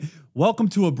Welcome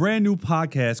to a brand new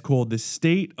podcast called The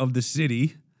State of the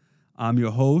City. I'm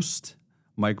your host,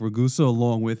 Mike Ragusa,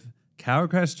 along with Kara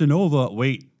Castanova.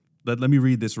 Wait, let me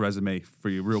read this resume for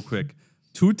you real quick.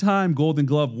 Two-time Golden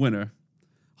Glove winner,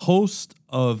 host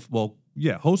of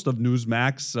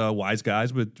Newsmax Wise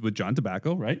Guys with John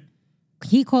Tobacco, right?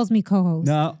 He calls me co-host.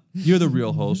 No, you're the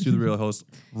real host. You're the real host.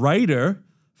 Writer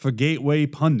for Gateway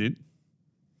Pundit.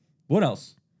 What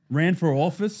else? Ran for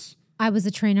office. I was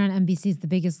a trainer on NBC's The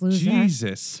Biggest Loser.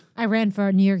 Jesus. I ran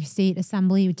for New York State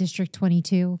Assembly District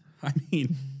 22. I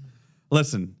mean,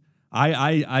 listen,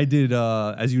 I did,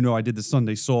 as you know, I did the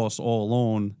Sunday Sauce all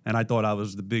alone, and I thought I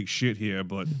was the big shit here,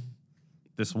 but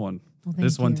this one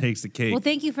takes the cake. Well,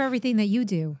 thank you for everything that you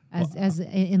do as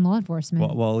in law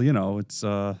enforcement. Well, you know, it's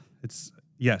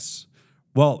yes.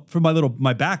 Well, for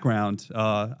my background,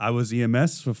 I was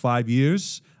EMS for 5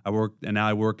 years. Now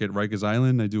I work at Rikers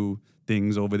Island. I do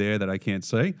things over there that I can't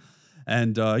say.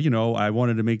 And, I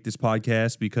wanted to make this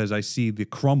podcast because I see the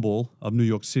crumble of New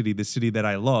York City, the city that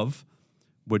I love,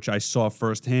 which I saw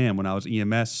firsthand when I was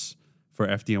EMS for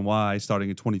FDNY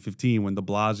starting in 2015 when de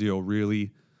Blasio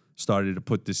really started to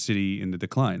put this city in the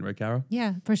decline. Right, Kara?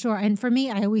 Yeah, for sure. And for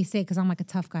me, I always say, because I'm like a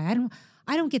tough guy,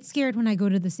 I don't get scared when I go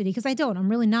to the city because I don't. I'm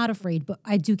really not afraid, but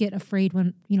I do get afraid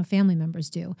when, family members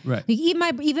do. Right.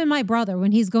 Like even my brother,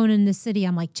 when he's going in the city,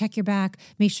 I'm like, check your back,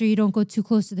 make sure you don't go too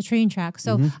close to the train track.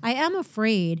 So I am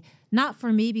afraid, not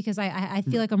for me because I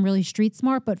feel like I'm really street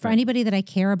smart, but for anybody that I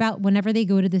care about, whenever they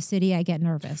go to the city, I get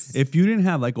nervous. If you didn't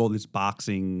have like all this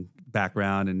boxing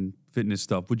background and fitness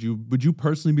stuff, would you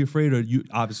personally be afraid, or you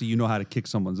obviously know how to kick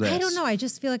someone's ass? I don't know. I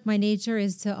just feel like my nature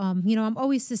is to, I'm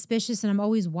always suspicious and I'm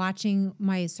always watching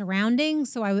my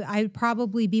surroundings. So I'd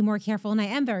probably be more careful, and I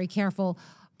am very careful.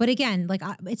 But again,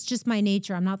 it's just my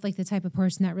nature. I'm not like the type of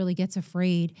person that really gets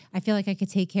afraid. I feel like I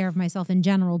could take care of myself in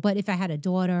general. But if I had a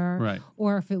daughter, right,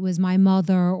 or if it was my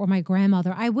mother or my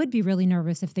grandmother, I would be really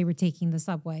nervous if they were taking the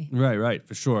subway. Right,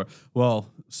 for sure. Well,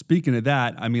 speaking of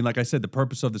that, I mean, like I said, the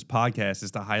purpose of this podcast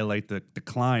is to highlight the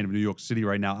decline of New York City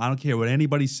right now. I don't care what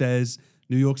anybody says.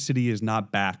 New York City is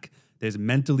not back. There's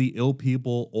mentally ill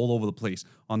people all over the place.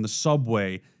 On the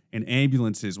subway, in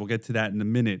ambulances, we'll get to that in a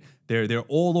minute. They're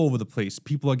all over the place.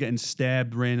 People are getting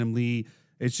stabbed randomly.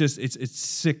 It's just it's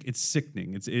sick. It's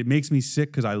sickening. It makes me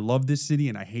sick because I love this city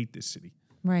and I hate this city.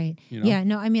 Right. Yeah.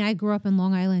 No, I mean, I grew up in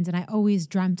Long Island and I always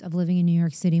dreamt of living in New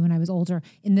York City when I was older.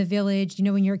 In the Village,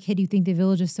 when you're a kid, you think the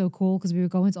Village is so cool because we were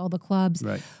going to all the clubs.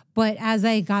 Right. But as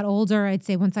I got older, I'd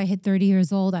say once I hit 30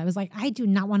 years old, I was like, I do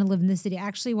not want to live in the city. I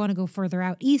actually want to go further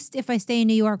out east if I stay in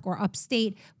New York or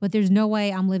upstate, but there's no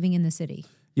way I'm living in the city.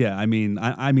 Yeah, I mean,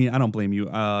 I don't blame you.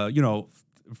 I'm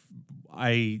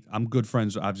good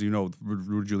friends, obviously, with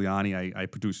Rudy Giuliani. I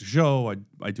produce a show.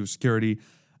 I do security.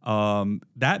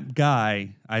 That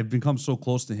guy, I've become so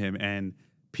close to him, and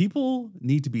people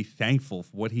need to be thankful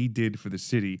for what he did for the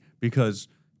city, because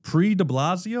pre-de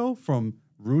Blasio, from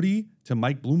Rudy to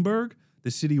Mike Bloomberg,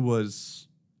 the city was,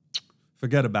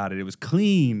 forget about it. It was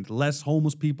clean, less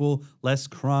homeless people, less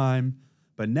crime.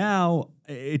 But now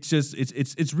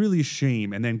it's really a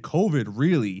shame. And then COVID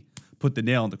really put the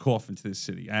nail in the coffin to this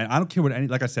city. And I don't care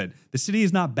like I said, the city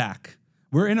is not back.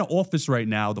 We're in an office right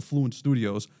now, the Fluent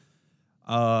Studios.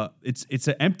 It's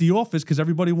an empty office because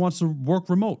everybody wants to work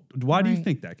remote. Why do you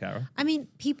think that, Kara? I mean,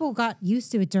 people got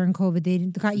used to it during COVID. They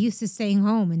got used to staying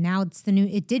home, and now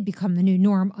it did become the new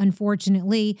norm,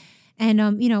 unfortunately. And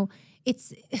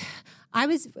I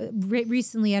was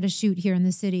recently at a shoot here in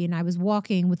the city, and I was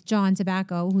walking with John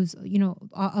Tobacco, who's,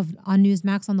 on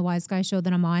Newsmax on the Wise Guy show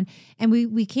that I'm on, and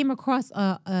we came across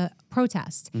a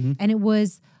protest, and it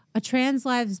was a Trans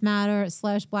Lives Matter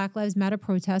 / Black Lives Matter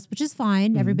protest, which is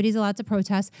fine. Everybody's allowed to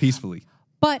protest. Peacefully.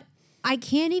 But I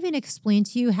can't even explain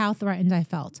to you how threatened I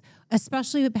felt,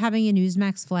 especially with having a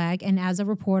Newsmax flag. And as a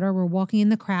reporter, we're walking in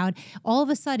the crowd. All of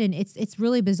a sudden, it's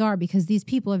really bizarre because these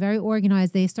people are very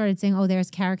organized. They started saying, oh, there's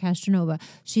Kara Castanova.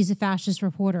 She's a fascist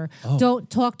reporter. Oh. Don't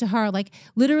talk to her. Like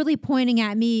literally pointing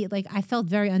at me. Like I felt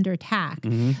very under attack.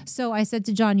 So I said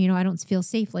to John, I don't feel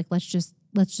safe. Like, let's just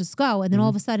go. And then all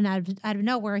of a sudden, out of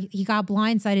nowhere, he got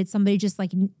blindsided. Somebody just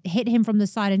like hit him from the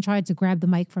side and tried to grab the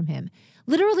mic from him.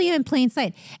 Literally in plain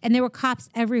sight. And there were cops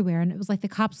everywhere. And it was like the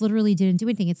cops literally didn't do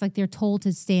anything. It's like they're told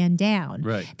to stand down.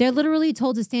 Right. They're literally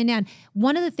told to stand down.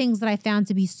 One of the things that I found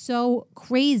to be so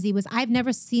crazy was I've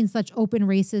never seen such open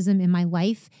racism in my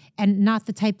life, and not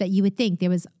the type that you would think.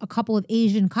 There was a couple of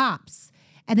Asian cops.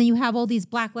 And then you have all these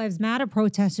Black Lives Matter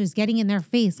protesters getting in their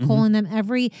face, calling them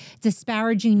every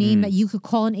disparaging name that you could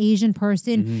call an Asian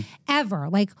person ever.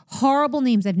 Like horrible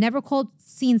names. I've never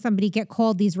seen somebody get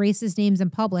called these racist names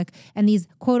in public, and these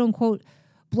quote unquote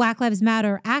Black Lives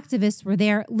Matter activists were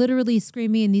there literally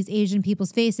screaming in these Asian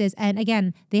people's faces. And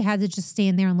again, they had to just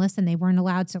stand there and listen. They weren't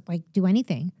allowed to like do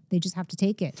anything. They just have to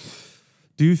take it.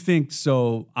 Do you think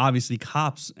so? Obviously,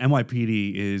 cops,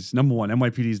 NYPD is number one.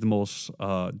 NYPD is the most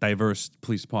diverse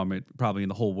police department probably in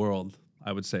the whole world,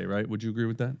 I would say, right? Would you agree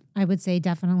with that? I would say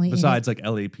definitely. Besides like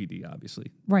LAPD,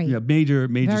 obviously. Right. Yeah, major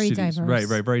Very cities. diverse.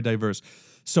 Right, very diverse.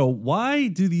 So why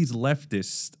do these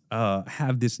leftists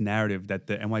have this narrative that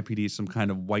the NYPD is some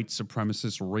kind of white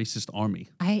supremacist, racist army?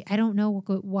 I don't know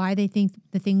why they think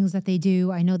the things that they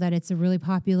do. I know that it's a really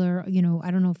popular,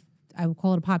 I don't know if I would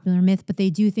call it a popular myth, but they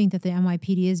do think that the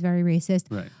NYPD is very racist.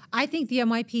 Right. I think the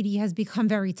NYPD has become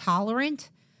very tolerant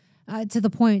to the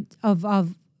point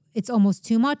of it's almost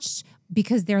too much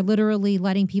because they're literally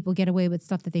letting people get away with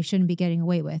stuff that they shouldn't be getting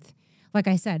away with. Like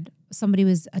I said, somebody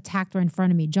was attacked right in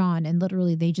front of me, John, and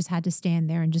literally they just had to stand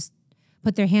there and just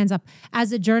put their hands up.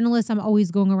 As a journalist, I'm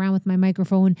always going around with my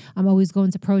microphone. I'm always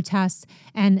going to protests,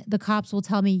 and the cops will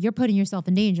tell me, you're putting yourself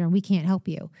in danger and we can't help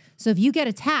you. So if you get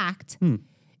attacked,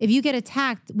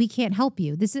 we can't help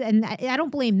you. This is, and I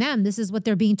don't blame them. This is what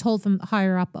they're being told from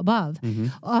higher up above.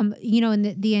 And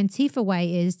the Antifa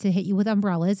way is to hit you with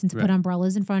umbrellas and to put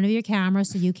umbrellas in front of your camera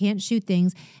so you can't shoot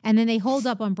things. And then they hold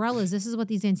up umbrellas. This is what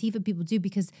these Antifa people do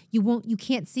because you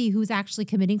can't see who's actually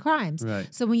committing crimes. Right.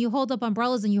 So when you hold up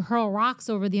umbrellas and you hurl rocks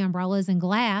over the umbrellas and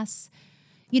glass,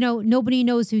 nobody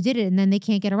knows who did it, and then they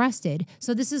can't get arrested.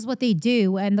 So this is what they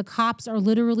do, and the cops are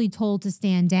literally told to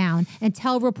stand down and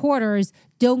tell reporters,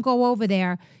 don't go over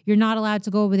there. You're not allowed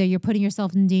to go over there. You're putting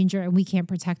yourself in danger, and we can't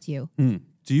protect you.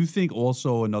 Do you think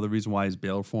also another reason why is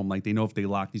bail reform? Like they know if they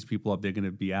lock these people up, they're going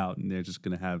to be out, and they're just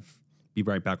going to be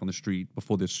right back on the street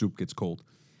before their soup gets cold.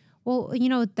 Well,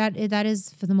 that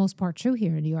is for the most part true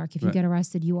here in New York. If you get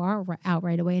arrested, you are out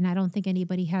right away, and I don't think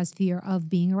anybody has fear of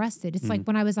being arrested. It's like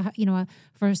when I was,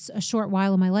 for a short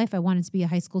while in my life, I wanted to be a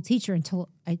high school teacher until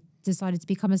I decided to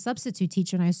become a substitute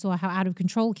teacher, and I saw how out of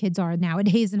control kids are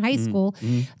nowadays in high school.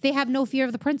 They have no fear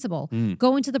of the principal.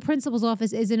 Going to the principal's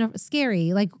office isn't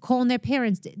scary. Like calling their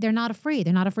parents, they're not afraid.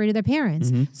 They're not afraid of their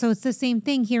parents. So it's the same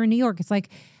thing here in New York. It's like,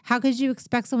 how could you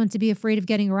expect someone to be afraid of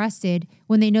getting arrested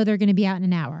when they know they're going to be out in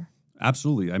an hour?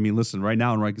 Absolutely. I mean, listen, right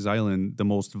now in Rikers Island, the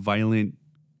most violent,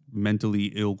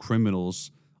 mentally ill criminals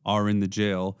are in the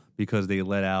jail because they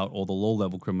let out all the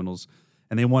low-level criminals.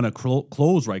 And they want to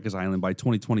close Rikers Island by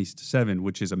 2027,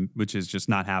 which is just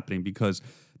not happening because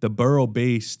the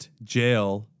borough-based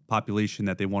jail population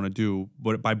that they want to do,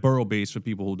 but by borough-based, for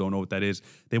people who don't know what that is,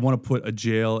 they want to put a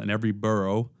jail in every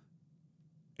borough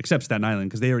except Staten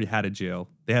Island because they already had a jail.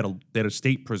 They had a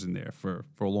state prison there for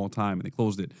a long time, and they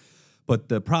closed it. But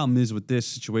the problem is with this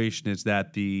situation is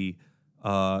that the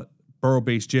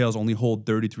borough-based jails only hold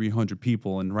 3,300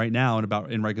 people, and right now in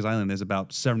Rikers Island there's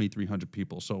about 7,300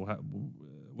 people. So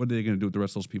what are they going to do with the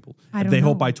rest of those people? If they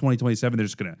hope by 2027 they're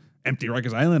just going to empty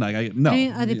Rikers Island, no. I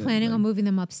mean, are they planning on moving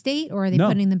them upstate, or are they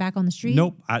putting them back on the street?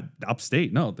 Nope,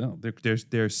 upstate. No,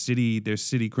 they're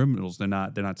city criminals. They're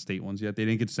not state ones yet. They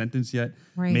didn't get sentenced yet.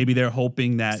 Right. Maybe they're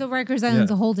hoping that. So Rikers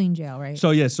Island's a holding jail, right?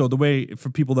 So the way,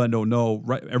 for people that don't know,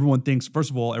 everyone thinks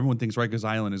Rikers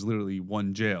Island is literally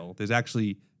one jail. There's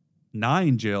actually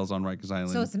 9 jails on Rikers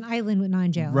Island. So it's an island with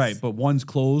 9 jails. Right, but one's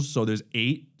closed, so there's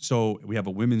 8. So we have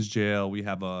a women's jail, we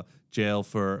have a jail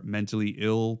for mentally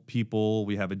ill people,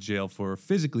 we have a jail for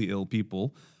physically ill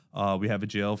people, we have a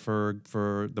jail for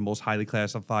the most highly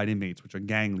classified inmates, which are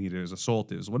gang leaders,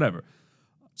 assaulters, whatever.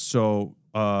 So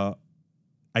I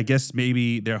guess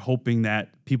maybe they're hoping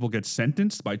that people get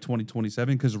sentenced by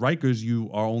 2027, because Rikers, you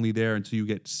are only there until you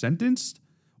get sentenced,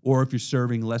 or if you're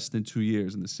serving less than 2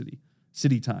 years in the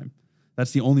city time.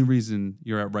 That's the only reason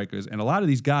you're at Rikers. And a lot of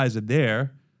these guys are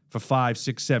there for 5,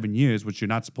 6, 7 years, which you're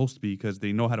not supposed to be because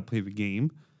they know how to play the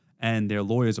game and their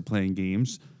lawyers are playing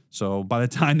games. So by the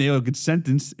time they all get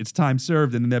sentenced, it's time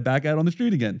served and then they're back out on the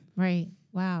street again. Right.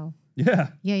 Wow. Yeah.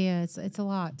 Yeah. It's a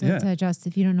lot to adjust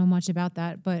if you don't know much about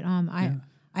that. But I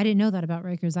didn't know that about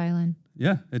Rikers Island.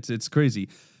 Yeah, it's crazy.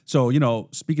 So,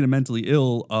 speaking of mentally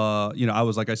ill, I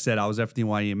was, like I said, I was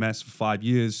FDNY EMS for 5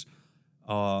 years.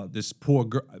 This poor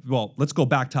girl, well, let's go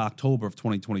back to October of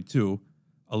 2022.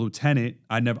 A lieutenant,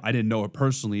 I didn't know her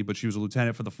personally, but she was a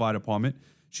lieutenant for the fire department.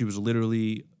 She was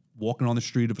literally walking on the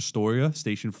street of Astoria,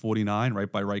 Station 49,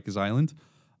 right by Rikers Island.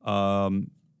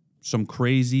 Some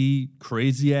crazy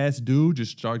ass dude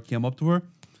just came up to her,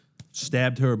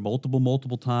 stabbed her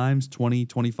multiple times, 20,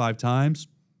 25 times,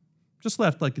 just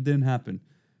left like it didn't happen.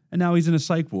 And now he's in a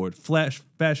psych ward. Flash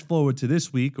forward to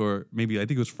this week, or maybe I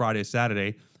think it was Friday or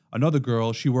Saturday. Another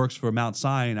girl, she works for Mount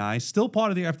Sinai, still part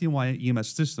of the FDNY EMS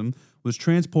system, was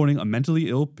transporting a mentally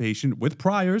ill patient with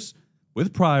priors,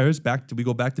 with priors. We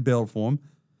go back to bail reform.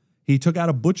 He took out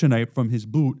a butcher knife from his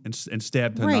boot and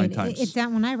stabbed her 9 times. It's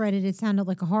that when I read it, it sounded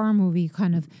like a horror movie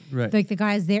kind of. Right. Like the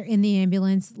guy's there in the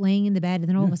ambulance, laying in the bed, and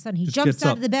then all of a sudden he Just jumps gets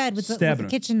out up, of the bed with stabbing a her.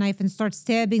 kitchen knife and starts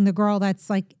stabbing the girl that's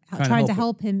like trying to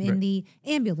help him in Right. the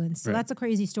ambulance. So Right. that's a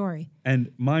crazy story. And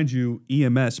mind you,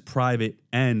 EMS, private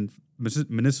and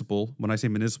municipal, when I say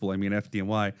municipal, I mean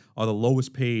FDNY, are the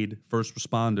lowest paid first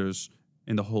responders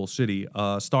in the whole city.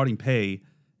 Starting pay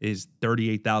is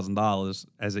 $38,000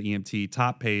 as an EMT.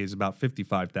 Top pay is about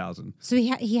 $55,000. So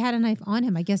he had a knife on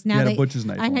him. I guess now He had a they, butcher's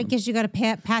knife I on him. guess you got to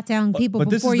pat down people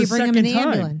But this before is you the bring him in the second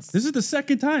time. ambulance. This is the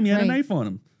second time he had a Right. knife on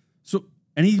him. So,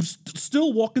 and he's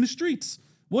still walking the streets.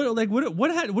 What do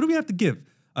we have to give?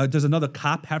 Does another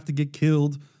cop have to get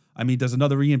killed? I mean, does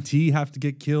another EMT have to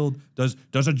get killed? Does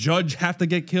a judge have to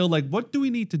get killed? Like, what do we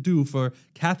need to do for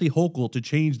Kathy Hochul to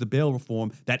change the bail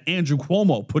reform that Andrew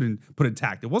Cuomo put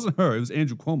intact? It wasn't her; it was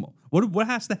Andrew Cuomo. What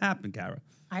has to happen, Kara?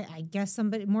 I guess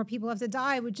more people have to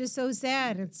die, which is so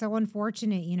sad. It's so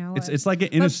unfortunate, you know. It's like an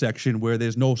intersection where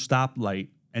there's no stoplight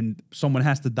and someone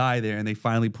has to die there, and they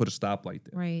finally put a stoplight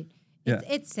there. Right. Yeah.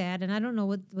 It's sad, and I don't know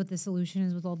what the solution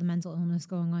is with all the mental illness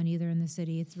going on either in the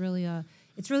city. It's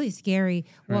really scary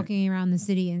walking around the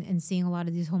city and seeing a lot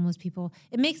of these homeless people.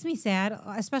 It makes me sad,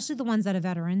 especially the ones that are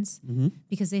veterans,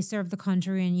 because they serve the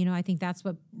country, and I think that's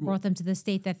what brought them to the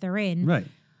state that they're in. Right.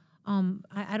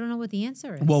 I don't know what the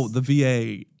answer is. Well, the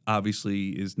VA obviously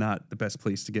is not the best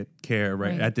place to get care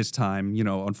right at this time.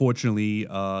 Unfortunately,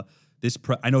 I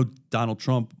know Donald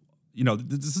Trump.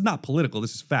 This is not political.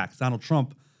 This is facts. Donald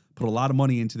Trump put a lot of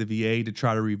money into the VA to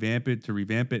try to revamp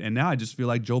it, and now I just feel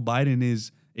like Joe Biden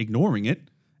is ignoring it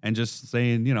and just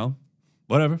saying,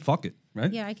 whatever, fuck it,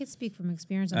 right? Yeah, I could speak from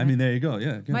experience. I mean, there you go.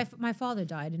 Yeah. My father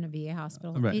died in a VA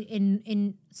hospital Right.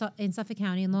 in Suffolk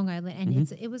County in Long Island,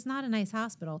 and it was not a nice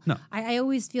hospital. No. I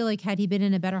always feel like had he been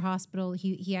in a better hospital,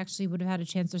 he actually would have had a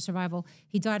chance of survival.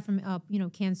 He died from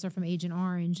cancer from Agent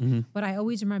Orange, but I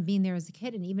always remember being there as a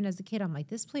kid, and even as a kid, I'm like,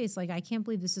 this place, like, I can't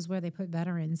believe this is where they put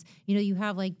veterans. You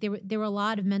have like there were a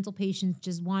lot of mental patients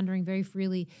just wandering very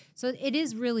freely. So it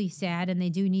is really sad, and they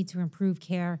do need to improve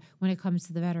care when it comes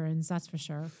to the veterans. That's for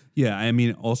sure. Yeah, I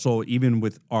mean, also, even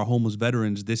with our homeless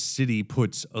veterans, this city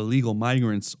puts illegal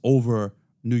migrants over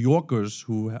New Yorkers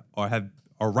who are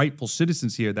rightful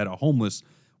citizens here that are homeless,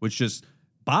 which just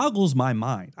boggles my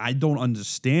mind. I don't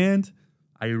understand.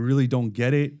 I really don't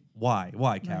get it. Why?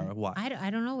 Why, Kara? Why? I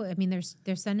don't know. I mean,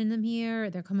 they're sending them here.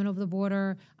 They're coming over the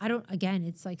border. Again,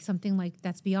 it's like something like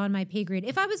that's beyond my pay grade.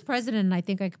 If I was president, I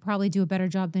think I could probably do a better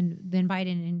job than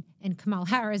Biden and Kamala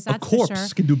Harris. That's a corpse for sure.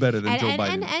 can do better than Joe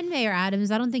Biden. And Mayor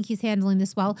Adams. I don't think he's handling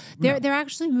this well. They're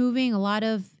actually moving a lot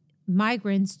of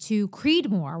migrants to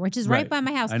Creedmoor, which is right by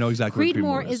my house. I know exactly what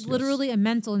Creedmoor Creedmoor is is, literally a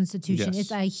mental institution. Yes.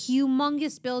 It's a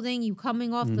humongous building. You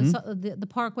coming off the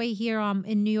parkway here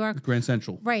in New York. Grand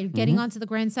Central. Right, getting onto the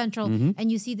Grand Central,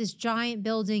 and you see this giant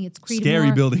building. It's Creedmoor.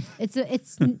 Scary building. It's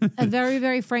a very,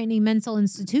 very frightening mental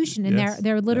institution, and Yes,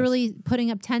 they're literally putting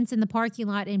up tents in the parking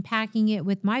lot and packing it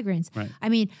with migrants. Right. I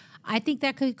mean, I think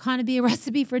that could kind of be a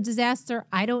recipe for disaster.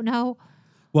 I don't know.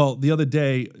 Well, the other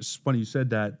day, it's funny you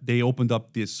said that, they opened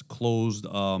up this closed,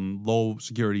 low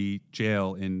security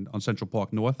jail on Central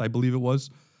Park North, I believe it was.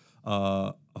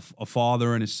 A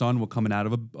father and his son were coming out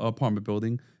of an apartment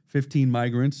building. 15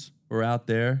 migrants were out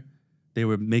there. They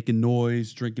were making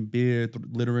noise, drinking beer,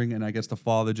 littering, and I guess the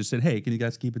father just said, "Hey, can you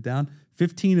guys keep it down?"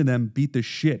 15 of them beat the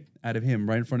shit out of him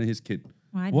right in front of his kid.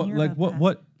 Well, I didn't hear about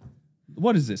that.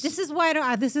 What is this? This is why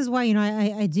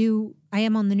I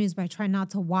am on the news, but I try not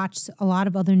to watch a lot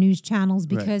of other news channels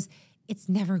because it's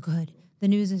never good. The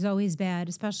news is always bad,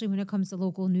 especially when it comes to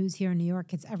local news here in New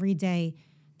York. It's every day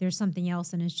there's something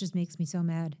else, and it just makes me so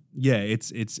mad. Yeah,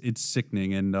 it's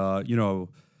sickening, and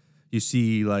you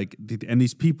see and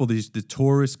these people, the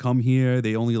tourists come here.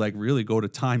 They only really go to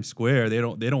Times Square. They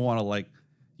don't want to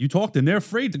You talk to them, they're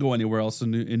afraid to go anywhere else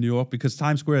in New York because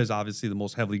Times Square is obviously the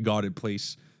most heavily guarded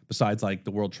place besides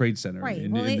the World Trade Center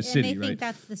in the city, and they think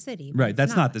that's the city. Right,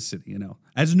 that's not the city,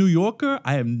 As a New Yorker,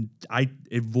 I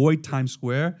avoid Times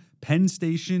Square, Penn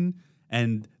Station,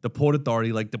 and the Port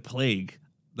Authority like the plague.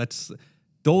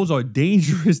 Those are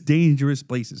dangerous, dangerous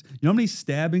places. You know how many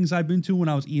stabbings I've been to when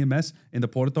I was EMS in the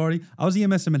Port Authority? I was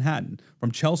EMS in Manhattan,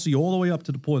 from Chelsea all the way up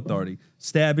to the Port Authority.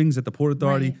 Stabbings at the Port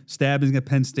Authority, stabbings at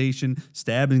Penn Station,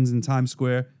 stabbings in Times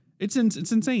Square. It's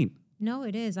insane. No,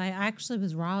 it is. I actually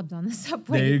was robbed on the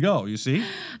subway. There you go. You see?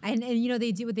 And you know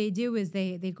they do what they do is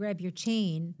they grab your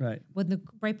chain Right.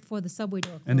 right before the subway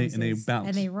door And closes, they bounce.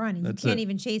 and they run and That's you can't it.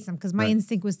 even chase them because my Right.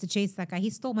 instinct was to chase that guy. He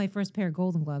stole my first pair of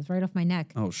Golden Gloves right off my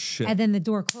neck. Oh shit. And then the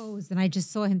door closed and I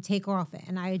just saw him take off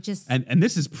and I just And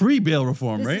this is pre-bail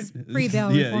reform, this right? is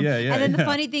pre-bail Yeah, reform. yeah, yeah. And then the yeah.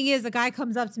 funny thing is, a guy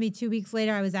comes up to me 2 weeks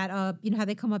later. I was at you know how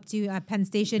they come up to Penn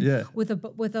Station Yeah. with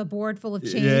a board full of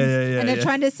chains, yeah, and they're yeah.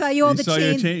 trying to sell you all the saw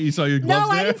chains. You saw your No,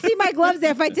 gloves I there? didn't see my gloves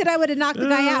there. If I did, I would have knocked the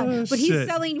guy out. But he's shit.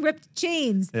 selling ripped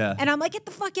chains. Yeah. And I'm like, get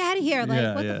the fuck out of here! Like,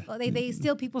 Yeah, what yeah. the fuck? They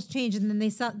steal people's change and then they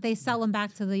sell them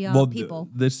back to the people.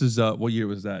 This is what year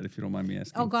was that, if you don't mind me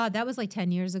asking? Oh God, that was like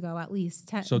 10 years ago at least.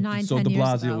 10, So, 10 De years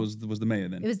Blasio ago. was the mayor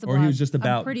then? It was de Or he was Blasio. just I'm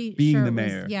about pretty being sure the it was-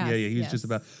 mayor. yes, yeah, he was yes. just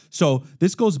about. So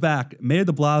this goes back. Mayor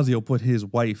de Blasio put his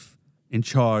wife in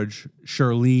charge,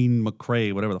 Charlene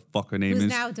McRae, whatever the fuck her name Who's is.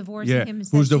 now divorcing him and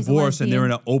said who's she's a divorced and they're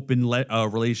in lesbian. an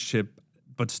open relationship,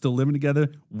 but still living together.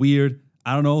 Weird.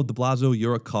 I don't know, de Blasio,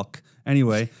 you're a cuck.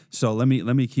 Anyway, so let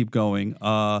me keep going.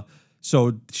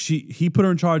 So he put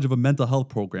her in charge of a mental health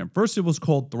program. First, it was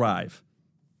called Thrive.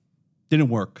 Didn't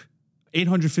work.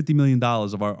 $850 million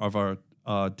of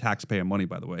our taxpayer money,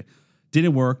 by the way.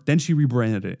 Didn't work. Then she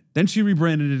rebranded it. Then she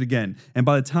rebranded it again. And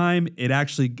by the time it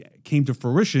actually came to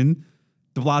fruition,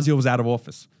 de Blasio was out of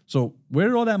office. So where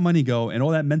did all that money go and all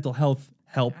that mental health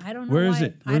help? I don't know Where why, is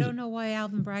it? I don't know why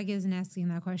Alvin Bragg isn't asking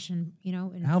that question, you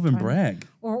know. and Alvin trying- Bragg.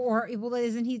 Or well,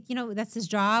 isn't he, you know, that's his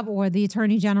job, or the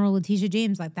Attorney General, Letitia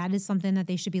James, like that is something that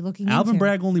they should be looking Alvin into.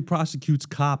 Bragg only prosecutes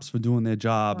cops for doing their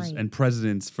jobs Right. and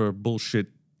presidents for bullshit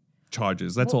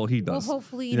charges. That's all he does. Well,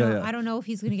 hopefully, you Yeah, know, yeah. I don't know if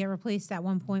he's going to get replaced at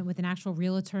one point with an actual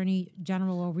real Attorney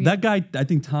General or real. That guy, I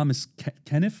think Thomas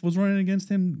Kenneth was running against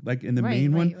him, like in the Right,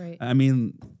 main one. right. I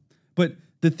mean, but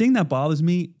the thing that bothers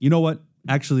me, you know what?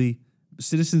 Actually,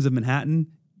 citizens of Manhattan,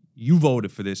 you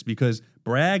voted for this because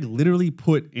Bragg literally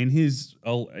put in his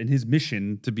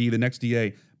mission to be the next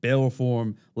DA, bail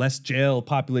reform, less jail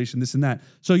population, this and that.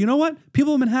 So you know what?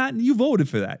 People in Manhattan, you voted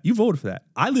for that. You voted for that.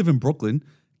 I live in Brooklyn.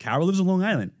 Carol lives in Long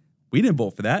Island. We didn't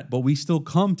vote for that, but we still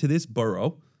come to this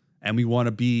borough and we want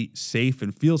to be safe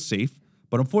and feel safe.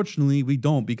 But unfortunately, we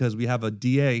don't because we have a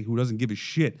DA who doesn't give a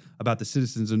shit about the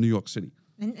citizens of New York City.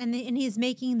 And he's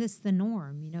making this the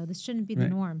norm. You know, this shouldn't be the Right.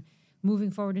 norm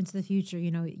moving forward into the future. You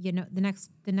know, the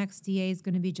next DA is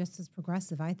going to be just as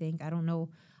progressive. I think. I don't know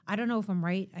if I'm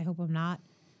right. I hope I'm not.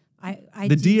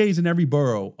 The DAs in every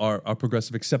borough are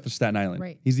progressive except for Staten Island.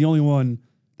 Right. He's the only one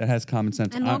that has common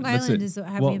sense. And Long That's Island it. is we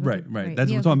well, have a right, good- right. right,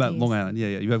 That's we what I'm have talking good about. Long DAs. Island. Yeah,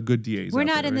 yeah. You have good DAs. We're out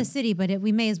not there, in the right? city, but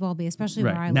we may as well be, especially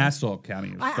where I Right, live. Nassau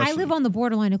County. I especially. live on the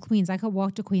borderline of Queens. I could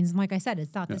walk to Queens, and like I said,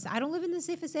 it's not this. I don't live in the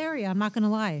safest area. I'm not going to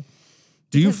lie.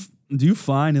 Do you because- do you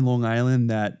find in Long Island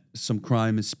that some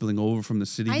crime is spilling over from the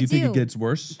city? I Do you think do. it gets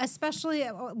worse? Especially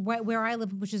where I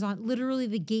live, which is on literally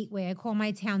the gateway. I call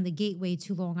my town the gateway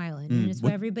to Long Island, and it's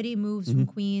where everybody moves from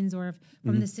Queens or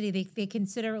from the city. They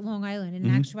consider it Long Island. In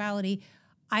actuality,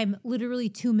 I'm literally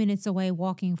 2 minutes away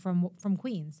walking from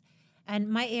Queens, and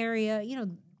my area, you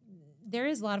know, there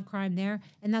is a lot of crime there,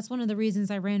 and that's one of the reasons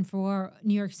I ran for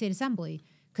New York State Assembly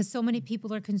because so many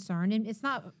people are concerned, and it's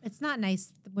not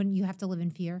nice when you have to live in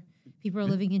fear. People are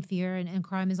living in fear, and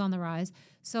crime is on the rise.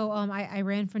 So I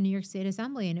ran for New York State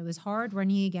Assembly, and it was hard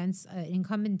running against an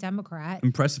incumbent Democrat.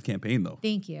 Impressive campaign, though.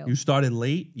 Thank you. You started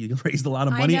late. You raised a lot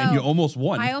of I money, and know. you almost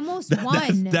won. I almost That's-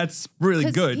 won. That's really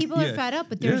 'Cause good. People Yeah. are fed up,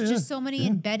 but Yeah, there's yeah. just so many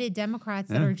embedded Democrats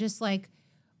that Yeah. are just like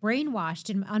brainwashed.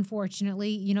 And unfortunately,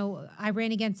 you know, I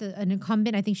ran against an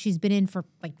incumbent. I think she's been in for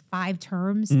like 5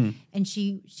 terms, and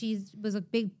she was a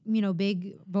big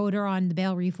voter on the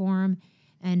bail reform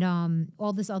and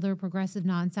all this other progressive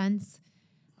nonsense.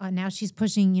 Now she's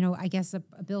pushing, you know, I guess a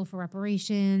bill for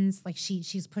reparations. Like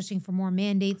she's pushing for more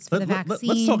mandates for the vaccine.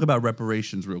 Let's talk about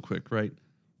reparations real quick, right?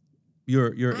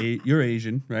 You're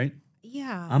Asian, right?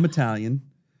 Yeah, I'm Italian.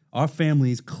 Our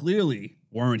families clearly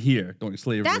weren't here during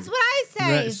slavery. that's what I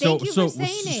say. Right, Thank you for saying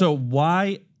it. So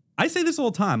why? I say this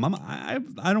all the time. I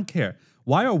don't care.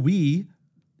 Why are we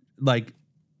like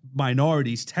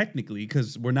minorities technically?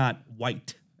 Because we're not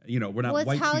white. You know, we're not white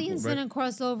Italians people, right? didn't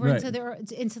cross over Right.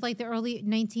 into like the early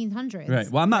 1900s. Right.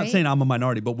 Well, I'm not right? saying I'm a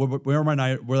minority, but we're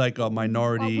like a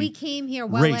minority. Well, we came here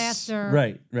well race. after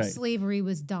Right. slavery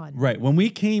was done. Right. When we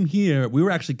came here, we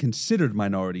were actually considered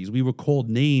minorities. We were called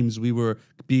names. We were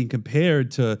being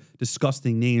compared to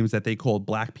disgusting names that they called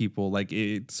black people. Like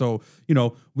it. So, you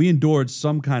know, we endured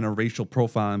some kind of racial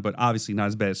profiling, but obviously not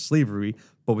as bad as slavery.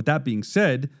 But with that being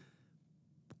said,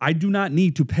 I do not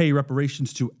need to pay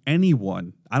reparations to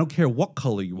anyone. I don't care what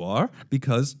color you are,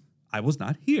 because I was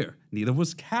not here. Neither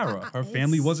was Kara. Her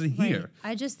family wasn't right. here.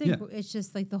 I just think it's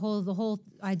just like the whole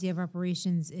idea of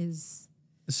reparations is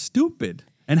Stupid.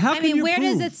 And how can you where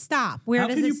prove? does it stop? Where how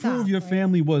does can it you stop? prove your right?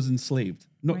 family was enslaved?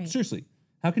 No, Right. seriously.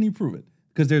 How can you prove it?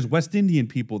 Because there's West Indian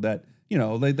people that,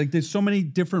 like there's so many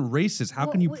different races. How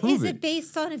can you prove Is it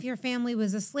based on if your family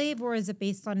was a slave, or is it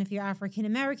based on if you're African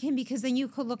American? Because then you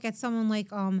could look at someone like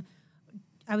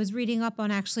I was reading up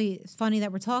on, actually, it's funny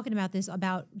that we're talking about this,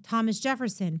 about Thomas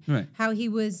Jefferson, Right. how he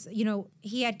was,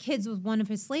 he had kids with one of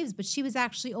his slaves, but she was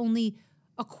actually only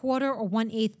a quarter or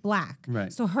 1/8 black.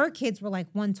 Right. So her kids were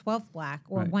like 1/12 black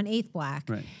or Right. 1/8 black.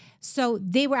 Right. So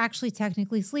they were actually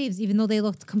technically slaves, even though they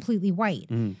looked completely white.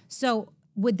 Mm. So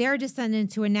would their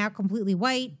descendants, who are now completely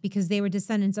white because they were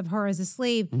descendants of her as a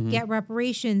slave, Mm-hmm. get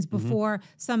reparations before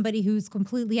somebody who's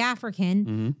completely African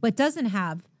Mm-hmm. but doesn't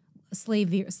have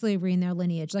slavery in their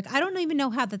lineage? Like, I don't even know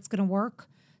how that's going to work.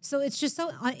 So it's just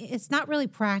it's not really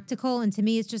practical. And to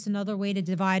me, it's just another way to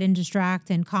divide and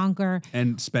distract and conquer.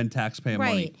 And spend taxpayer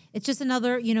money. Right. It's just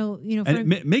another, And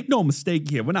make no mistake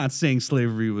here, we're not saying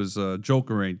slavery was a joke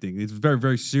or anything. It's very,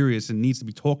 very serious and needs to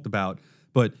be talked about.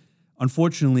 But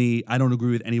unfortunately, I don't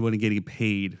agree with anyone getting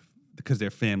paid because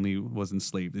their family was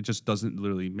enslaved. It just doesn't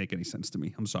literally make any sense to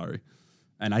me. I'm sorry.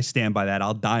 And I stand by that.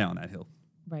 I'll die on that hill.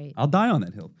 right. I'll die on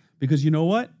that hill. Because you know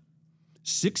what?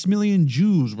 6 million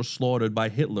Jews were slaughtered by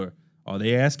Hitler. Are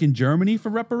they asking Germany for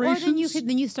reparations? Or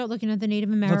then you start looking at the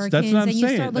Native Americans, that's what I'm and you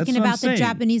saying. start That's looking what I'm about the saying.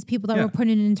 Japanese people that Yeah. were put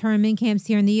in internment camps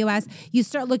here in the U.S. You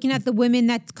start looking at the women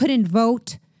that couldn't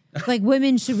vote. Like,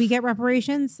 women, should we get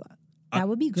reparations? That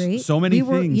would be great. So many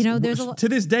things. There's a lot. To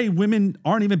this day, women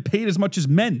aren't even paid as much as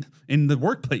men in the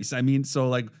workplace. I mean, so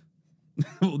like,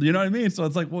 you know what I mean? So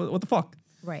it's like, what the fuck?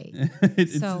 Right.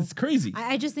 It's crazy.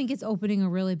 I just think it's opening a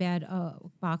really bad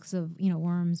box of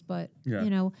worms, but Yeah.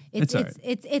 it's It's all right.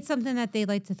 it's something that they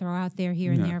like to throw out there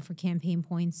here and Yeah. there for campaign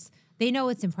points. They know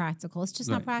it's impractical. It's just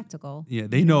not Right. practical. Yeah,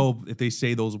 they know if they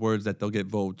say those words that they'll get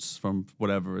votes from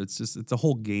whatever. It's a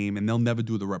whole game, and they'll never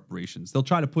do the reparations. They'll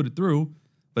try to put it through,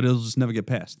 but it'll just never get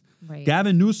passed. Right.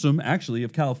 Gavin Newsom, actually,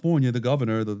 of California, the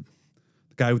governor, the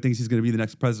guy who thinks he's going to be the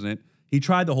next president, he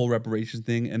tried the whole reparations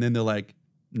thing, and then they're like,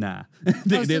 nah.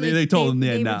 they told him,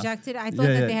 they nah. rejected it. I thought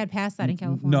that they had passed that in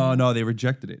California. No, they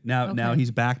rejected it. Now Okay.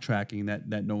 he's backtracking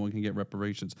that no one can get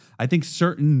reparations. I think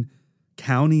certain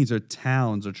counties or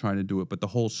towns are trying to do it, but the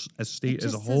whole state It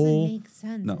as just a whole, doesn't make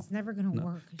sense. no. It's never going to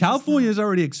work. It's just California not. is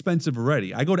already expensive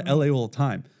already. I go to LA all the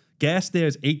time. Gas there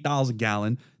is $8 a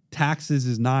gallon. Taxes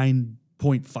is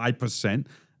 9.5%.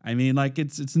 I mean, like,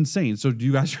 it's insane. So do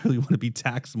you guys really want to be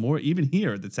taxed more? Even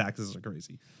here, the taxes are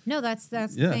crazy. No, that's the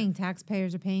Yeah. thing.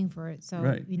 Taxpayers are paying for it. So,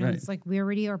 Right, right. it's like we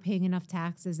already are paying enough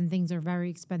taxes and things are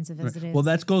very expensive as it is. Well,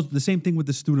 that goes the same thing with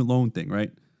the student loan thing,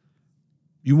 right?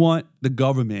 You want the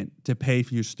government to pay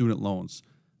for your student loans.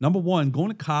 Number one, going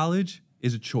to college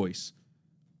is a choice.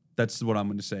 That's what I'm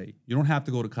going to say. You don't have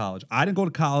to go to college. I didn't go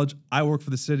to college. I work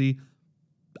for the city.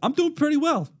 I'm doing pretty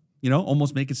well,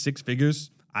 almost making 6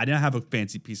 figures. I didn't have a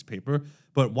fancy piece of paper.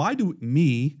 But why do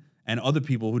me and other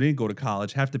people who didn't go to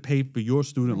college have to pay for your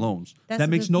student loans? That's That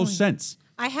a makes good no point. sense.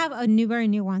 I have a very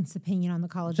nuanced opinion on the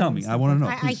college. Tell loan me. stuff. I wanna know,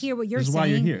 I please. hear what you're This is saying. why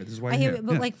you're here. This is why I you're hear here. it,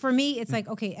 but Yeah. like for me, it's like,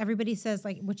 okay, everybody says,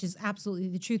 like, which is absolutely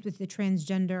the truth with the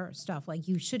transgender stuff. Like,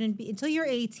 you shouldn't be, until you're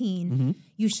 18, Mm-hmm.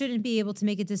 you shouldn't be able to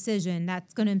make a decision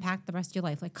that's going to impact the rest of your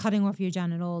life, like cutting off your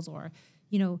genitals or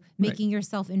making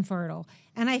yourself infertile.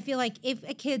 And I feel like if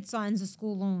a kid signs a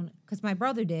school loan, because my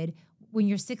brother did, when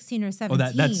you're 16 or 17.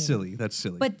 Oh, that's silly. That's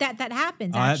silly. But that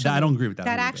happens. I Actually, don't agree with that.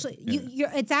 That a little actually, bit.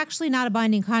 Yeah. it's actually not a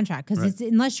binding contract because Right. it's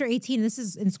unless you're 18. This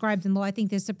is inscribed in law. I think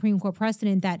there's Supreme Court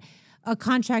precedent that a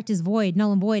contract is void,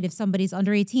 null and void, if somebody's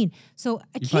under 18. So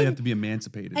You probably have to be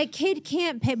emancipated. a kid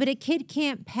can't pay, but a kid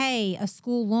can't pay a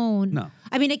school loan. No.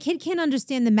 I mean, a kid can't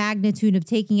understand the magnitude of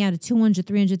taking out a $200,000,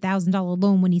 $300,000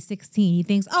 loan when he's 16. He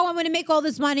thinks, oh, I'm going to make all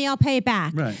this money, I'll pay it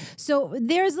back. Right. So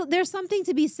there's something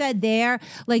to be said there.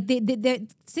 Like the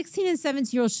 16 and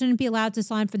 17-year-olds shouldn't be allowed to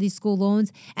sign for these school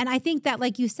loans. And I think that,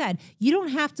 like you said, you don't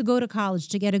have to go to college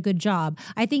to get a good job.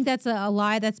 I think that's a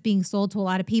lie that's being sold to a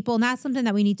lot of people. And that's something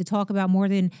that we need to talk about more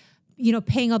than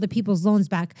paying other people's loans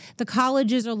back. The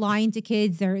colleges are lying to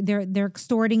kids. They're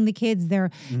extorting the kids. They're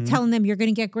telling them you're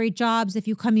going to get great jobs if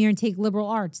you come here and take liberal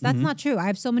arts. That's not true. I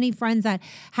have so many friends that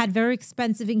had very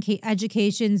expensive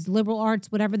educations, liberal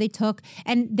arts, whatever they took,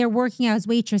 and they're working as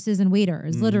waitresses and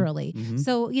waiters, literally.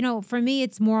 So, for me,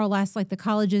 it's more or less like the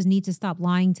colleges need to stop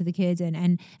lying to the kids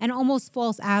and almost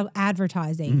false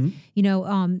advertising.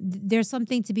 There's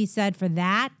something to be said for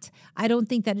that. I don't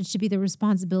think that it should be the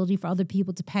responsibility for other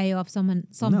people to pay off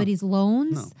somebody's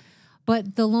loans.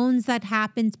 But the loans that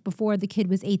happened before the kid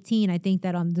was 18, I think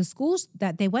that the schools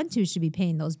that they went to should be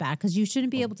paying those back because you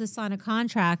shouldn't be able to sign a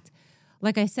contract,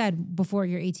 like I said, before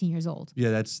you're 18 years old.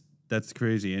 Yeah, that's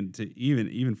crazy. And to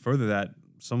even further that,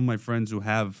 some of my friends who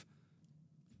have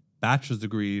bachelor's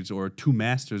degrees or 2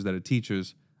 masters that are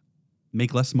teachers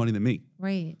make less money than me.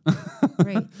 Right.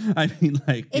 Right. I mean,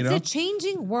 like, It's a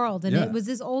changing world. And Yeah. it was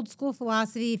this old school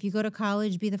philosophy. If you go to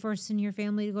college, be the first in your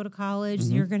family to go to college.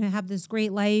 You're going to have this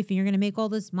great life and you're going to make all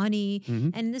this money.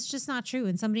 And it's just not true.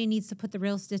 And somebody needs to put the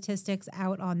real statistics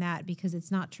out on that because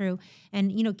it's not true.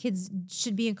 And, kids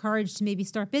should be encouraged to maybe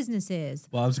start businesses.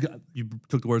 Well, you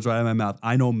took the words right out of my mouth.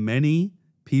 I know many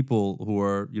people who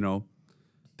are,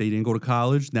 they didn't go to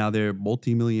college. Now they're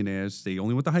multimillionaires. They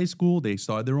only went to high school. They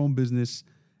started their own business.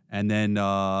 And then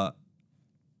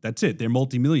that's it. They're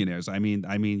multimillionaires. I mean,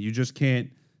 you just can't,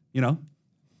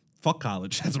 fuck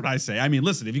college. That's what I say. I mean,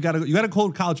 listen, if you gotta go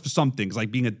to college for some things,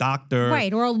 like being a doctor.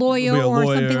 Right, or a lawyer, or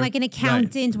something like an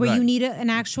accountant where you need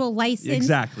an actual license.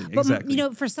 Exactly, But,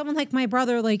 exactly. for someone like my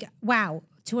brother, like, wow,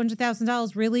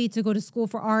 $200,000 really to go to school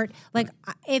for art? Like,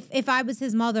 if I was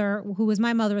his mother, who was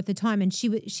my mother at the time, and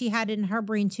she had it in her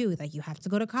brain too, like, you have to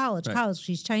go to college.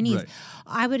 She's Chinese. Right.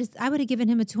 I would have given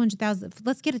him a $200,000.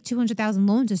 Let's get a $200,000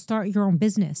 loan to start your own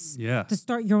business. Yeah. To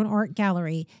start your own art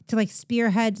gallery, to like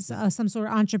spearhead some sort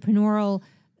of entrepreneurial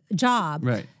job.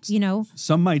 Right.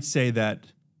 Some might say that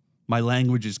my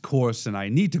language is coarse and I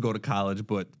need to go to college,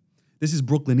 but this is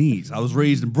Brooklynese. I was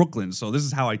raised in Brooklyn, so this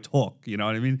is how I talk. You know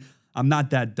what I mean? I'm not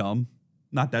that dumb,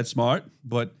 not that smart,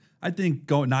 but I think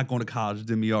not going to college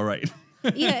did me all right.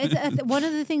 Yeah, it's one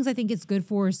of the things I think it's good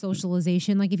for is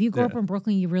socialization. Like if you grow up in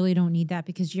Brooklyn, you really don't need that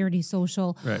because you're already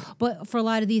social. Right. But for a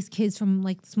lot of these kids from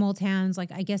like small towns,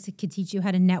 like I guess it could teach you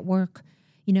how to network,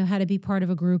 how to be part of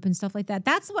a group and stuff like that.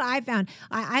 That's what I found.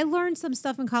 I learned some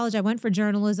stuff in college. I went for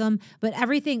journalism, but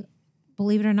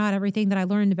believe it or not, everything that I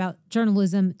learned about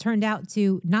journalism turned out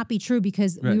to not be true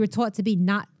because we were taught to be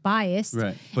not biased.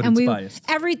 Right, but it's biased.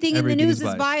 Everything in the news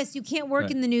is biased. You can't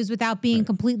work in the news without being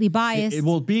completely biased. I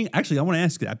want to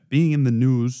ask you that. Being in the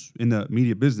news, in the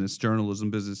media business,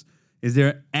 journalism business, is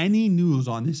there any news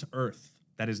on this earth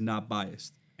that is not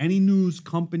biased? Any news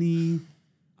company?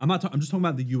 I'm just talking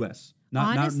about the U.S.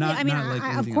 Honestly,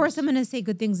 of course, I'm going to say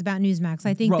good things about Newsmax.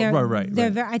 I think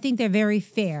I think they're very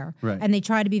fair, and they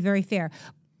try to be very fair.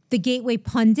 The Gateway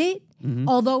Pundit,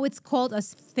 although it's called a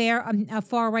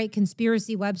far right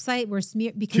conspiracy website,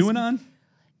 because QAnon.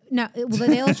 No, well,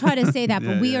 they'll try to say that,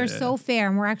 but we are so fair,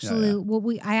 and we're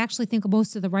actually I actually think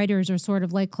most of the writers are sort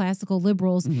of like classical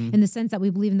liberals in the sense that we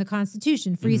believe in the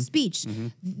Constitution, free speech,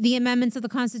 the amendments of the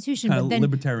Constitution, but then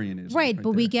libertarianism, right?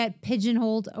 But we get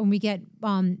pigeonholed and we get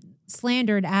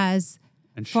slandered as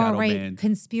far-right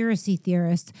conspiracy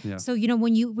theorists. Yeah. So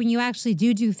when you actually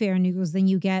do fair news, then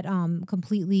you get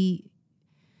completely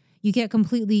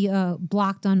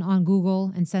blocked on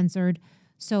Google and censored.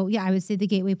 So yeah, I would say the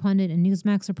Gateway Pundit and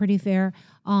Newsmax are pretty fair.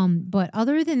 But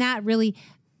other than that, really,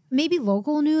 maybe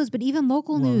local news. But even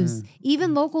local news,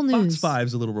 Fox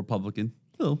 5's a little Republican.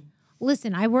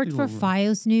 Listen, I worked for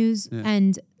FiOS News,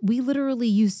 and we literally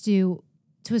used to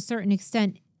a certain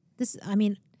extent.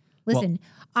 Listen,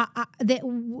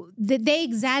 they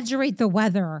exaggerate the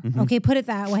weather. Okay, put it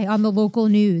that way on the local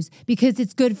news because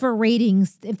it's good for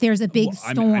ratings if there's a big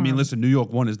storm. I mean, listen, New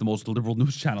York One is the most liberal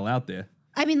news channel out there.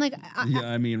 I mean, like,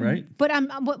 right?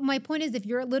 But my point is, if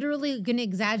you're literally going to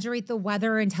exaggerate the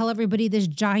weather and tell everybody this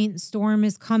giant storm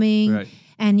is coming,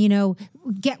 and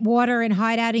get water and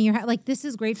hide out in your house, like this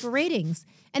is great for ratings.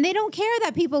 And they don't care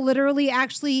that people literally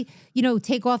actually,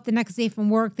 take off the next day from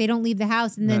work. They don't leave the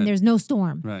house, and then there's no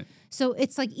storm. Right. So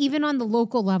it's like even on the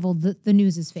local level, the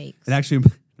news is fake. It actually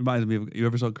reminds me of, you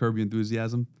ever saw Curb Your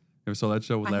Enthusiasm? You ever saw that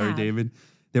show with Larry David?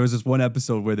 There was this one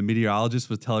episode where the meteorologist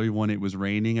would tell everyone it was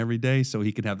raining every day so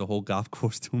he could have the whole golf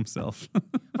course to himself.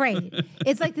 Right.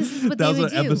 It's like this is what they would do. That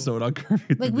was an episode on Curb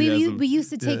Your Enthusiasm. We used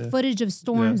to take footage of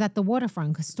storms at the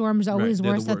waterfront because storms are always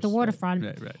worse at the waterfront.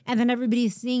 Right. And then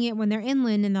everybody's seeing it when they're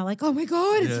inland and they're like, oh my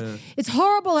God, it's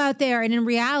horrible out there. And in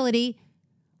reality,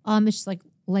 it's just like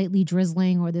lightly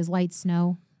drizzling or there's light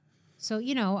snow. So,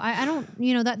 I don't,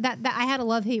 that I had a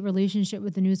love-hate relationship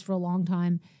with the news for a long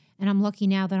time. And I'm lucky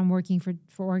now that I'm working for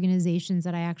organizations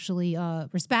that I actually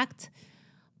respect.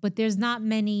 But there's not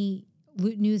many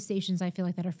news stations I feel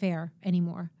like that are fair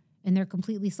anymore. And they're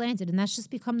completely slanted. And that's just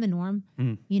become the norm.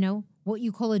 What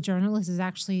you call a journalist is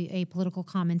actually a political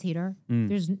commentator.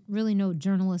 There's really no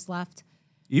journalist left.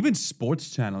 Even sports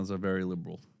channels are very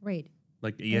liberal. Right.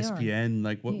 like ESPN,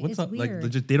 like what's It's up? Like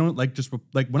weird. they don't like just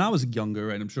like when I was younger,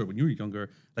 and I'm sure when you were younger,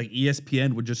 like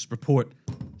ESPN would just report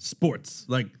sports,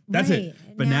 like that's it.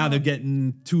 Right. But now they're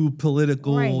getting too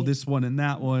political, Right. this one and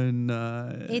that one.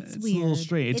 It's a weird. little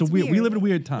strange. It's a weird. We live in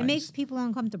weird times. It makes people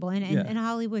uncomfortable, and Yeah. in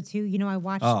Hollywood too. You know, I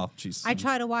watch. Oh, jeez. I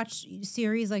try to watch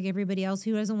series like everybody else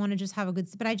who doesn't want to just have a good,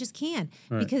 but I just can't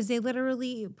because they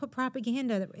literally put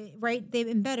propaganda right. They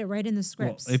embed it right in the Well,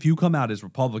 scripts. if you come out as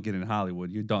Republican in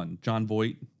Hollywood, you're done. John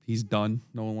Voight, he's done.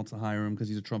 No one wants to hire him because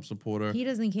he's a Trump supporter. He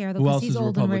doesn't care though Who because else he's is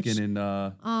old and rich. Republican?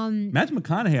 And Matthew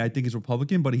McConaughey, I think, is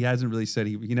Republican, but he hasn't really said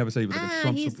he never said he was like a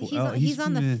Trump supporter. He's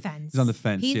on the fence. He's on the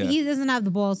fence. He, yeah. he doesn't have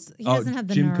the balls. He doesn't have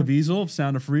the Jim nerve. Caviezel of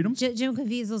Sound of Freedom. Jim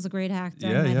Caviezel's a great actor.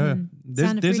 Yeah, I met yeah. him. There's-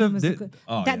 Sound of there's a- Freedom was there- good.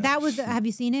 oh, that yeah. that was. Have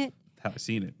you seen it? Haven't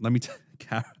seen it. Let me tell you,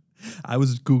 Kara, I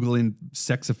was Googling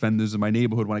sex offenders in my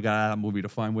neighborhood when I got out of that movie to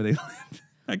find where they lived.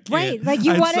 I can't. Right, like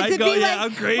you I'm wanted psycho. to be Yeah, like,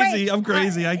 I'm crazy. right. I'm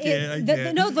crazy. I can't. I can't. The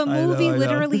I know, movie I know.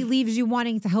 literally leaves you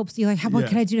wanting to help. So you're like, how what Yeah.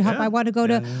 can I do to help? Yeah. I want to go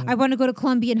to Yeah. I want to go to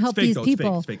Columbia and help It's fake, these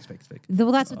though. It's fake. people. It's fake. It's fake.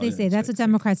 Well, that's what Oh, they yeah, say. it's That's fake, what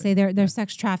Democrats say. They're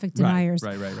sex traffic deniers.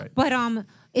 Right. But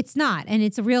it's not, and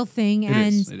it's a real thing, It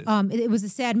and is. it was a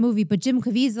sad movie. But Jim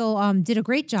Caviezel did a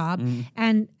great job,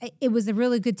 and it was a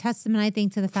really good testament, I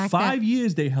think, to the fact 5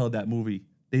 years they held that movie.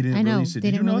 They didn't that I know release it.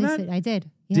 they Did you didn't know release that? it. I did.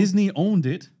 Yeah. Disney owned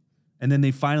it, and then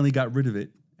they finally got rid of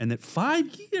it. And that 5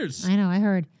 years. I know. I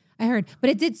heard. But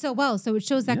it did so well. So it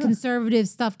shows that Yeah. conservative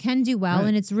stuff can do well, Right,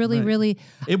 and it's really, right. really.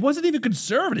 It wasn't even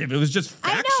conservative. It was just I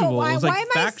know. factual. Why- It was like why am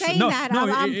I factual. saying no, that?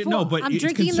 No, I'm no, full- but I'm it's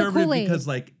drinking the conservative Kool-Aid.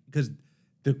 because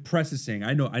the press is saying.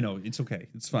 I know. It's okay.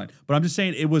 It's fine. But I'm just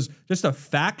saying it was just a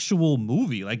factual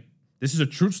movie. Like this is a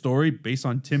true story based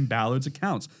on Tim Ballard's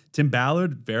accounts. Tim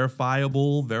Ballard,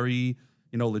 verifiable, very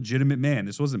legitimate man.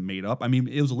 This wasn't made up. I mean,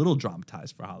 it was a little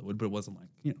dramatized for Hollywood, but it wasn't like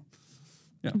Yeah.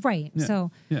 Right. Yeah.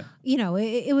 So, Yeah.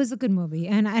 it was a good movie.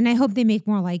 And I hope they make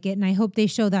more like it. And I hope they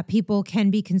show that people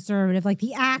can be conservative. Like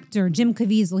the actor, Jim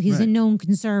Caviezel, he's a Right. known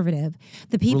conservative.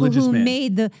 The people Religious who man.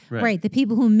 made the Right. the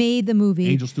people who made the movie.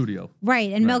 Angel Studio.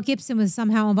 Right. And Mel Right. Gibson was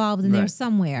somehow involved in there Right.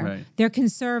 somewhere. Right. They're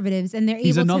conservatives and they're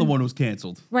He's able another to, one who was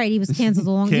canceled. Right, he was canceled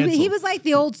along. He Canceled. was like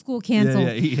the old school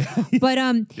canceled. Yeah. But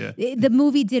Yeah. the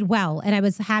movie did well, and I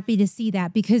was happy to see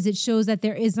that because it shows that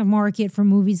there is a market for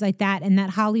movies like that, and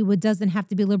that Hollywood doesn't have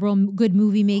to be liberal. Good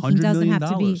movie making $100 doesn't million.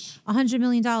 have to be $100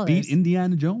 million. Beat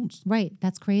Indiana Jones. Right,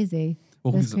 that's crazy.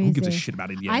 Well, That's who gives a crazy. shit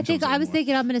about Indiana I think Jones I was anymore?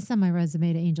 thinking I'm going to send my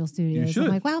resume to Angel Studios. should. I'm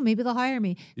like, wow, maybe they'll hire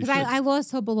me because should. I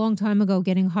lost hope a long time ago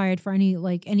getting hired for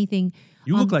anything.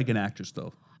 You look like an actress,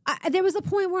 though. There was a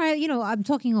point where I'm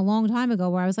talking a long time ago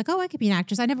where I was like, oh, I could be an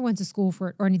actress. I never went to school for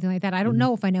it or anything like that. I don't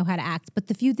know if I know how to act, but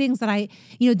the few things that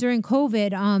during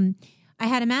COVID, I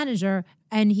had a manager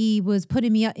and he was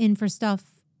putting me in for stuff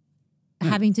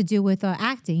having to do with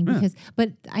acting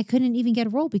but I couldn't even get a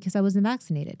role because I wasn't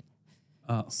vaccinated.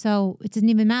 Oh. So it didn't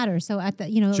even matter. So at the,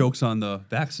 Jokes on the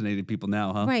vaccinated people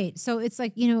now, huh? right. So it's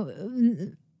like,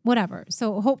 whatever.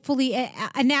 So hopefully,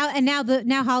 and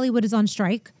now Hollywood is on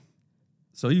strike.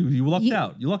 So you lucked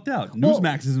out. You lucked out.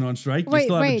 Newsmax isn't on strike. You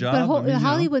still have a job. But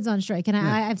Hollywood's on strike, and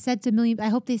I've said to million. I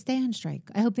hope they stay on strike.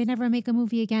 I hope they never make a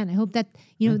movie again. I hope that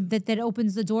that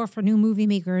opens the door for new movie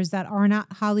makers that are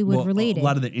not Hollywood related. A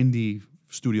lot of the indie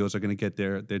studios are going to get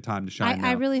their time to shine.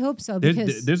 I really hope so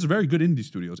because there's very good indie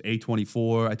studios.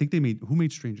 A24. I think they made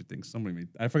Stranger Things. Somebody made.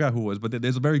 I forgot who it was, but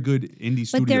there's a very good indie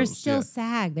studios. but they're still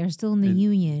SAG. They're still in the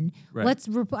union. Right. Let's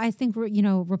I think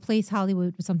replace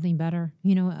Hollywood with something better.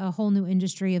 A whole new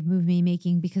industry of movie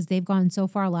making because they've gone so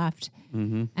far left,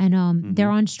 and they're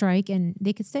on strike and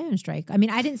they could stay on strike. I mean,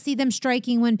 I didn't see them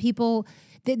striking when people.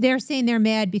 They're saying they're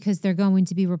mad because they're going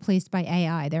to be replaced by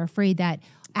AI. They're afraid that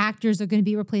actors are going to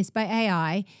be replaced by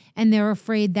AI, and they're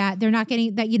afraid that they're not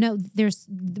getting that. There's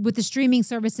with the streaming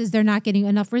services, they're not getting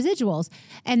enough residuals,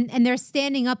 and they're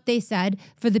standing up. They said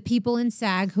for the people in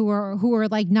SAG who are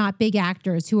like not big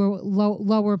actors, who are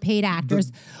lower paid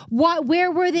actors.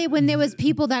 Where were they when there was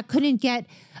people that couldn't get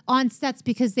on sets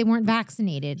because they weren't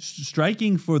vaccinated?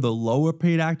 Striking for the lower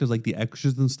paid actors, like the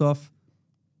extras and stuff.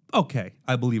 Okay,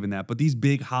 I believe in that. But these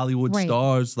big Hollywood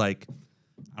stars, like,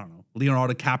 I don't know,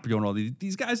 Leonardo DiCaprio and all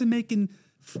these guys are making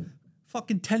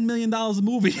fucking $10 million a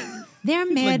movie. They're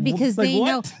mad because like they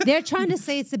know what? they're trying to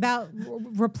say it's about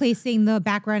replacing the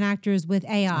background actors with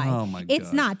AI. Oh my It's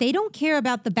God. not. They don't care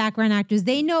about the background actors.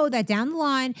 They know that down the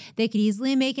line they could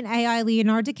easily make an AI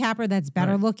Leonardo DiCaprio that's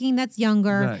better looking, that's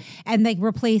younger, Right. and they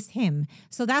replace him.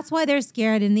 So that's why they're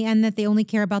scared in the end that they only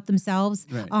care about themselves.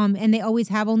 Right. And they always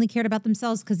have only cared about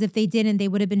themselves because if they didn't, they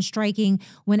would have been striking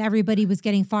when everybody was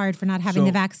getting fired for not having So-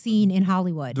 the vaccine in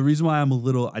Hollywood. The reason why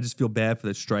I just feel bad for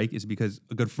the strike is because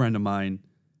a good friend of mine,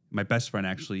 my best friend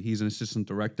actually, he's an assistant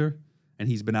director, and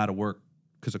he's been out of work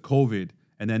because of COVID,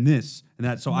 and then this and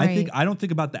that. So Right. I don't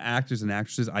think about the actors and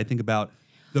actresses. I think about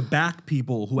the back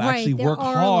people who Right, actually there work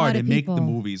are a lot hard of and make the people.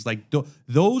 movies. Like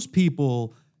those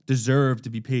people deserve to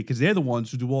be paid because they're the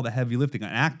ones who do all the heavy lifting. An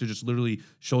actor just literally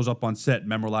shows up on set,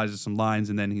 memorizes some lines,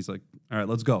 and then he's like, all right,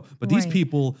 let's go. But these Right.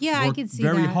 people Yeah, I work could see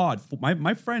very that. hard.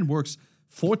 My friend works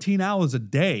 14 hours a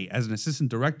day as an assistant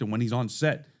director when he's on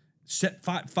set. Set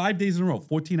 5 days in a row,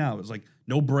 14 hours, like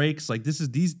no breaks. Like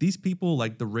these people,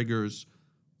 like the riggers,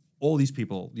 all these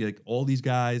people, like all these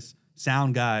guys,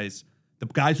 sound guys, the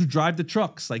guys who drive the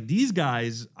trucks, like these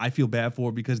guys, I feel bad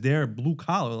for because they're blue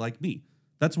collar like me.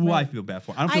 That's who I Right. feel bad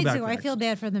for. I don't feel I bad do. for I feel actors.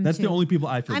 bad for them That's too. the only people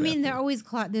I feel I bad mean,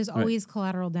 for. there's always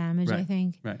collateral damage, I Right.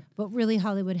 think. Right. But really,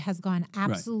 Hollywood has gone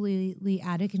absolutely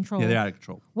out of control. Yeah, they're out of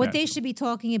control. What They're they out of should be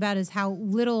talking about is how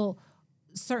little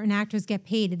certain actors get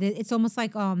paid. It's almost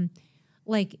like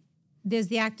there's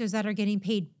the actors that are getting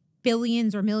paid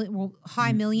billions or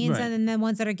high millions, right. and then the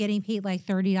ones that are getting paid like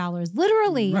 $30.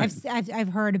 Literally, Right. I've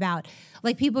heard about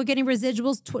like people are getting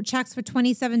residuals checks for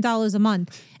 $27 a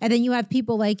month, and then you have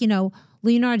people like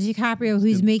Leonardo DiCaprio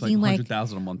who's It's making like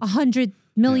 $100,000 a month. $100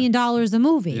 million a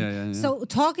movie. Yeah. So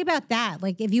talk about that.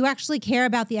 Like if you actually care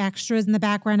about the extras and the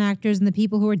background actors and the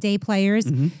people who are day players,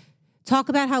 Mm-hmm. talk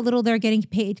about how little they're getting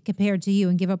paid compared to you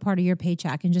and give up part of your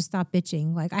paycheck and just stop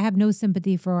bitching. Like I have no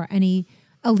sympathy for any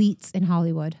elites in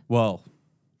Hollywood. Well,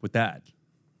 with that,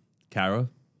 Kara,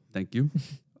 thank you.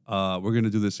 We're going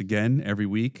to do this again every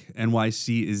week.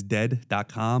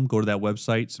 NYCisdead.com. Go to that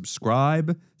website.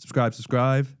 Subscribe.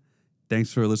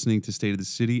 Thanks for listening to State of the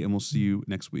City, and we'll see you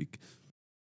next week.